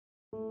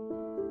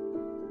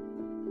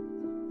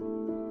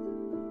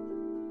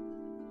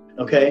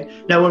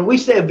Okay. Now, when we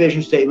say a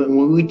vision statement,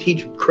 when we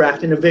teach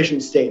crafting a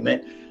vision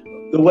statement,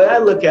 the way I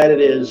look at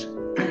it is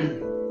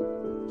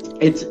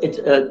it's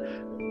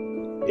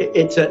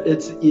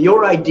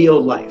your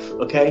ideal life.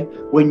 Okay.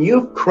 When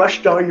you've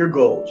crushed all your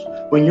goals,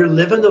 when you're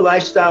living the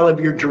lifestyle of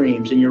your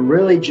dreams, and you're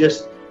really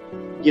just,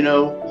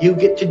 you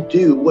get to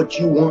do what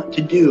you want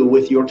to do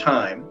with your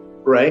time,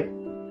 right?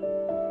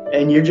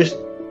 And you're just,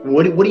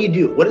 what do you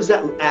do? What does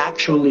that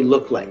actually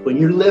look like when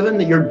you're living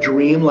your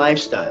dream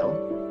lifestyle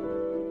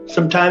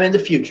sometime in the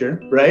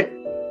future, right?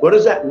 What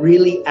does that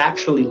really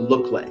actually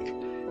look like?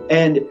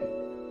 And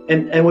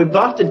we've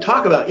often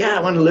talked about,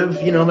 I want to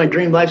live, my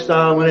dream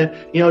lifestyle. I want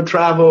to,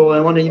 travel. I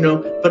want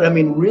to, but I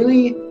mean,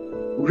 really,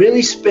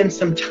 really spend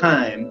some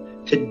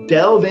time to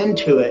delve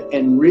into it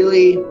and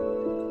really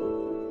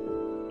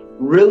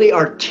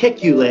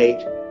articulate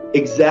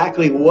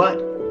exactly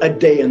what a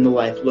day in the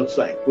life looks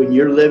like when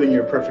you're living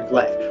your perfect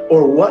life.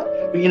 Or what,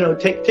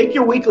 take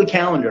your weekly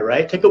calendar,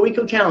 right? Take a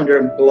weekly calendar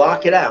and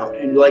block it out.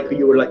 And like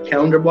you were like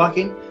calendar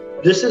blocking,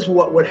 this is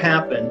what would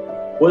happen.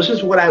 This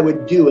is what I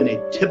would do in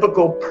a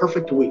typical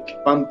perfect week.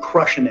 If I'm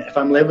crushing it, if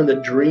I'm living the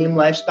dream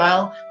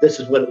lifestyle, this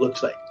is what it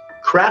looks like.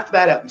 Craft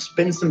that out and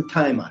spend some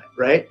time on it,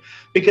 right?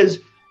 Because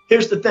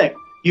here's the thing.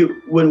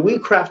 When we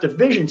craft a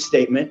vision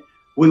statement,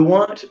 we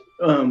want,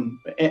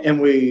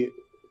 and we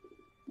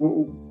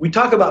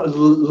talk about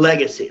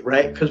legacy,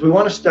 right? Because we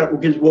want to start,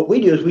 because what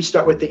we do is we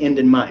start with the end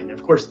in mind.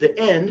 Of course, the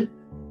end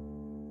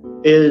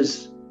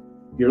is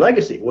your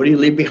legacy. What do you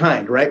leave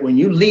behind, right? When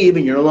you leave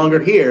and you're no longer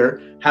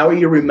here, how are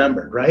you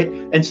remembered, right?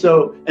 And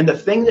the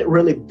thing that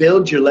really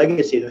builds your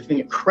legacy, the thing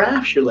that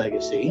crafts your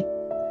legacy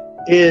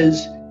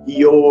is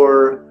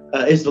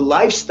is the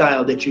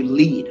lifestyle that you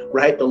lead,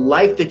 right? The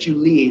life that you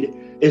lead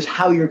is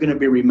how you're going to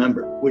be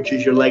remembered, which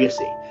is your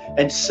legacy.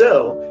 And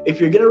so if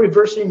you're going to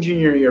reverse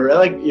engineer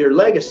your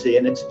legacy,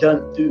 and it's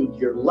done through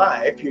your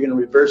life, you're going to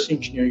reverse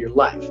engineer your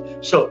life.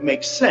 So it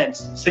makes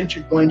sense, since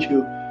you're going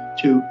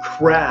to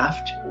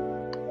craft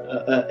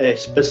a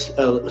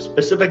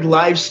specific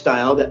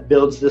lifestyle that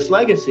builds this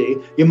legacy,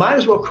 you might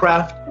as well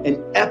craft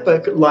an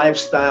epic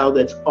lifestyle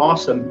that's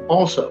awesome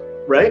also,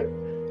 right?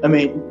 I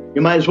mean,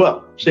 you might as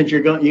well, since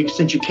you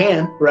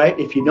can, right?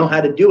 If you know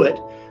how to do it,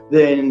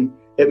 then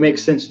it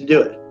makes sense to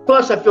do it.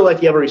 Plus, I feel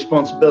like you have a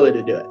responsibility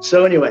to do it.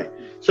 So anyway,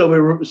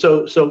 so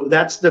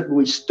that's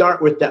we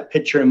start with that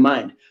picture in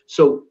mind.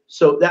 So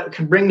that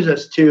brings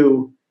us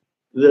to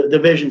the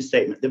vision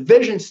statement. The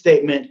vision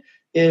statement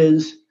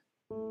is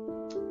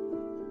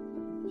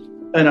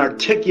an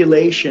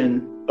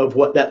articulation of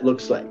what that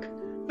looks like.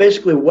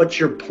 Basically, what's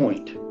your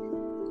point?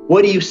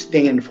 What do you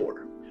stand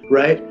for,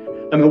 right?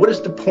 I mean, what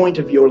is the point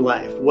of your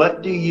life?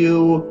 What's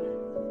your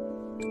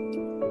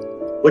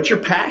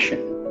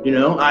passion?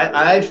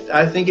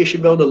 I think you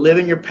should be able to live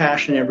in your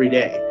passion every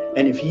day.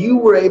 And if you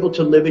were able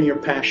to live in your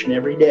passion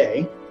every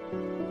day,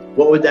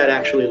 what would that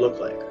actually look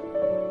like?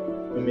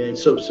 I mean,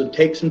 so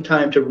take some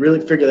time to really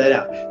figure that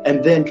out,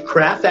 and then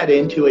craft that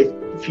into a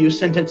few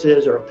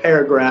sentences or a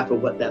paragraph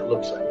of what that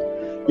looks like.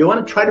 You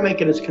want to try to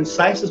make it as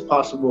concise as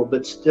possible,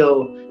 but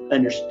still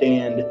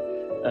understand,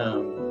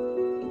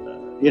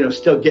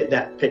 still get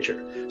that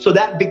picture. So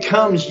that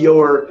becomes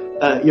your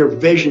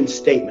vision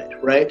statement,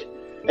 right?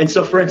 And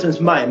so, for instance,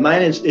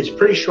 mine is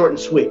pretty short and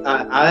sweet.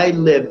 I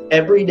live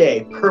every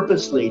day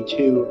purposely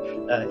to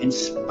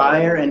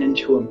inspire and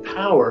to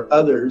empower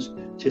others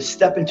to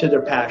step into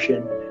their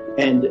passion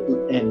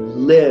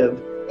and live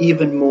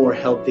even more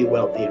healthy,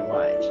 wealthy, and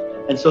wise.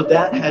 And so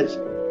that has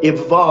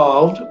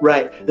evolved,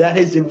 right? That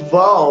has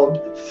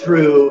evolved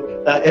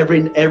through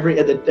every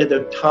at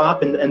the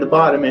top and the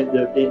bottom,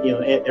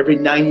 every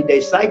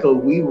 90-day cycle,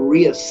 we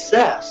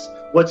reassess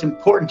what's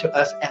important to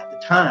us at the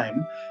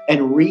time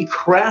and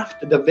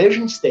recraft the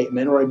vision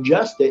statement or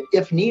adjust it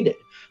if needed.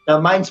 Now,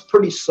 mine's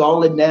pretty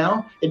solid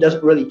now. It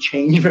doesn't really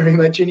change very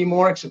much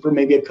anymore, except for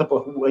maybe a couple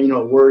of,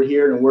 a word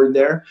here and a word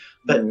there.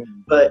 But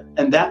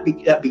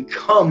that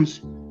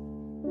becomes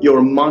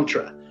your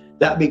mantra.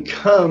 That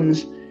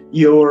becomes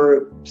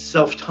your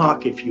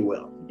self-talk, if you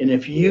will. And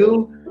if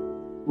you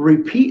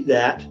repeat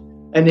that,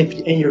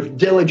 and you're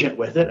diligent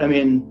with it, I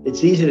mean,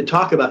 it's easy to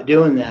talk about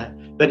doing that,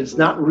 but it's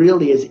not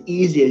really as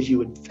easy as you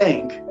would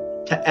think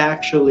to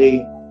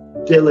actually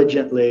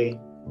diligently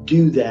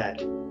do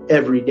that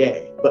every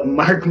day. But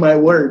mark my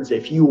words,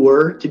 if you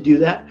were to do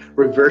that,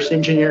 reverse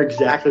engineer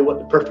exactly what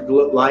the perfect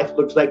life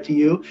looks like to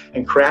you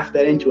and craft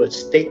that into a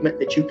statement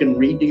that you can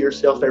read to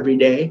yourself every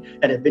day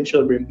and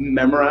eventually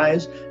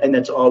memorize, and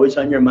that's always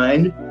on your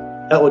mind,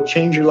 that will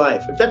change your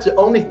life. If that's the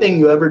only thing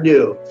you ever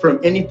do from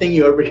anything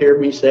you ever hear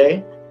me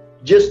say,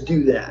 just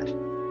do that.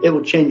 It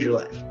will change your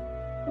life.